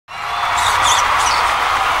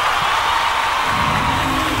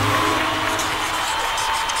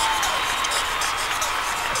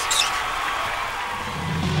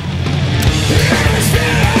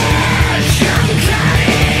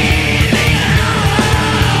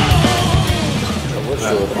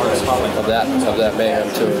that Mayhem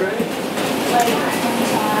tour.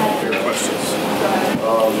 Your questions.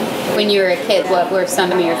 When you were a kid, what were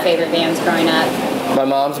some of your favorite bands growing up? My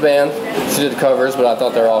mom's band. She did the covers, but I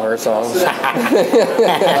thought they were all her songs.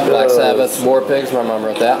 Black Sabbath, War Pigs. My mom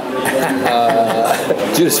wrote that.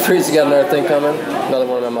 Judas Priest, Got Another Thing Coming. Another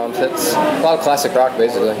one of my mom's hits. A lot of classic rock,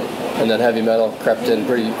 basically. And then heavy metal crept in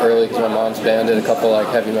pretty early because my mom's band did a couple like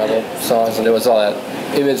heavy metal songs, and it was all that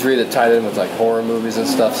imagery that tied in with like horror movies and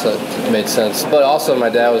stuff, so it made sense. But also my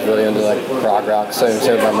dad was really into like prog rock, same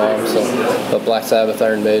with my mom. So, but Black Sabbath,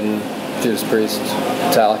 Iron Maiden, Judas Priest,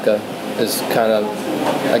 Metallica is kind of,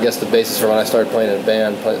 I guess, the basis for when I started playing in a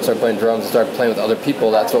band. Started playing drums and started playing with other people.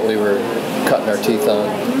 That's what we were cutting our teeth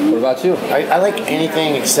on. What about you? I like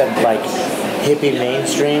anything except like hippie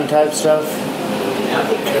mainstream type stuff.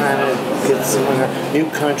 Kind of gets new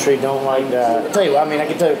country. Don't like that. I'll tell you what, I mean, I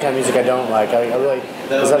can tell you what kind of music I don't like. I really,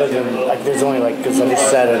 because other than like, there's only like, because I just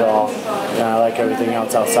said it all, and I like everything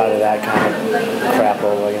else outside of that kind of crap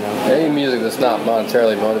over, you know. Any music that's not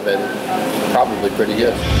monetarily motivated, probably pretty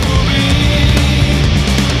good.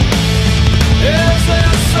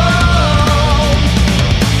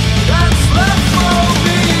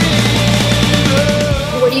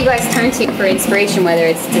 What do you guys turn to for inspiration, whether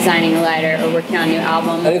it's designing a lighter or working on a new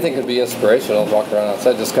album? Anything could be inspirational. Walking around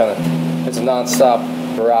outside, just kind of, it's a non-stop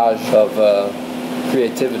barrage of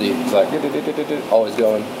creativity. It's like always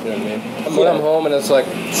going. You know what I mean? When I'm home and it's like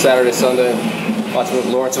Saturday, Sunday,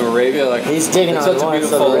 watching Lawrence of Arabia, like he's digging on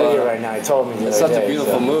Lawrence of Arabia right now. He told me the it's other such day, a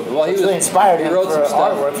beautiful movie. Well, he really inspired him wrote for some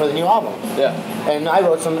stuff. artwork for the new album. Yeah. And I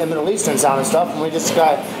wrote some Middle Eastern sound and stuff, and we just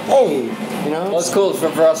got, hey, you know. Well, it's cool for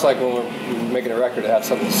us, like when we're making a record, to have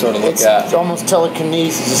something to sort of look at. It's almost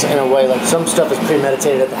telekinesis in a way. Like some stuff is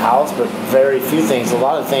premeditated at the house, but very few things. A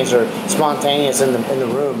lot of things are spontaneous in the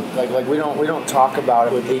room. Like we don't talk about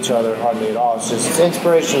it with each other hardly at all. It's just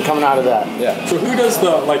inspiration coming out of that. Yeah. So who does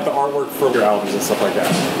the artwork for your albums and stuff like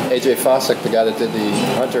that? AJ Fossick, the guy that did the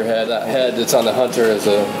Hunter head. That head that's on the Hunter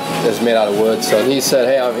is made out of wood. So he said,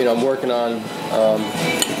 "Hey, I'm working on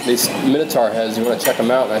these Minotaur heads. You want to check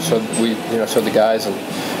them out?" And I showed the guys, and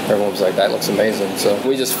everyone was like, "That looks amazing." So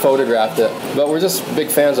we just photographed it. But we're just big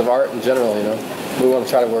fans of art in general, you know. We want to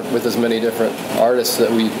try to work with as many different artists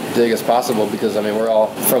that we dig as possible, because I mean we're all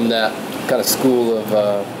from that kind of school of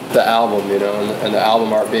the album, you know, and the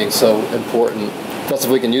album art being so important. Plus,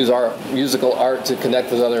 if we can use our musical art to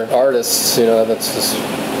connect with other artists, you know, that's just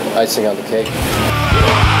icing on the cake.